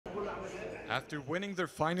After winning their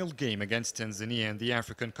final game against Tanzania in the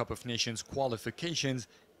African Cup of Nations qualifications,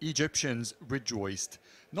 Egyptians rejoiced.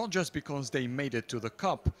 Not just because they made it to the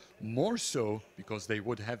Cup, more so because they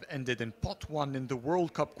would have ended in pot 1 in the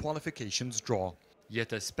World Cup qualifications draw.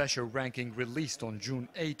 Yet a special ranking released on June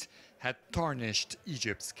 8 had tarnished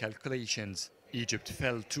Egypt's calculations. Egypt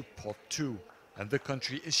fell to pot 2, and the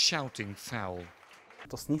country is shouting foul.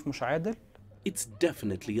 تصنيف مش عادل. It's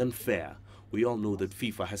definitely unfair. We all know that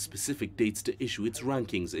FIFA has specific dates to issue its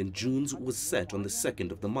rankings, and June's was set on the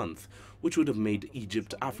 2nd of the month, which would have made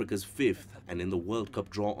Egypt Africa's 5th, and in the World Cup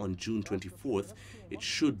draw on June 24th, it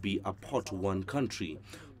should be a pot 1 country.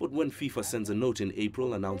 But when FIFA sends a note in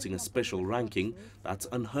April announcing a special ranking, that's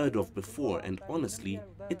unheard of before, and honestly,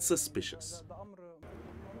 it's suspicious.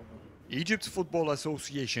 Egypt's Football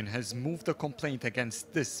Association has moved a complaint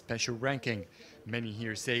against this special ranking. Many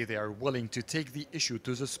here say they are willing to take the issue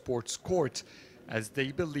to the sports court, as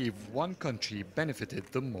they believe one country benefited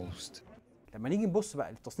the most. لما نيجي نبص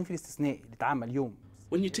بقى للتصنيف الاستثنائي اللي اتعمل اليوم.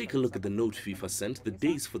 When you take a look at the note FIFA sent, the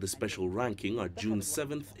days for the special ranking are June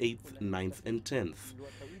 7th, 8th, 9th and 10th.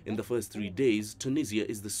 In the first 3 days, Tunisia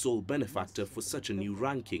is the sole benefactor for such a new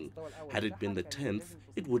ranking. Had it been the 10th,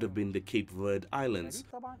 it would have been the Cape Verde Islands.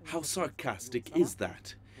 How sarcastic is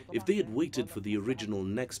that? If they had waited for the original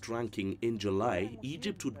next ranking in July,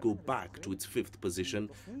 Egypt would go back to its 5th position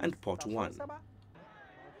and pot 1.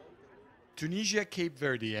 Tunisia, Cape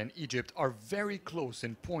Verde and Egypt are very close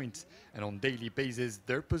in points, and on daily basis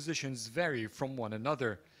their positions vary from one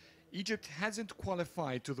another. Egypt hasn't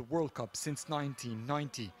qualified to the World Cup since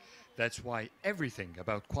 1990. That's why everything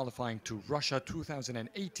about qualifying to Russia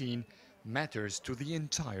 2018 matters to the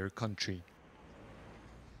entire country.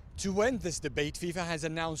 To end this debate, FIFA has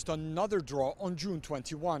announced another draw on June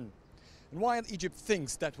 21. And while Egypt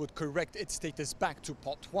thinks that would correct its status back to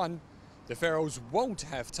pot 1, the Pharaohs won't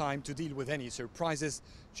have time to deal with any surprises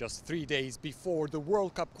just 3 days before the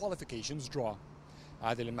World Cup qualifications draw.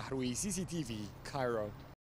 Adel and Mahrouky, CCTV, Cairo.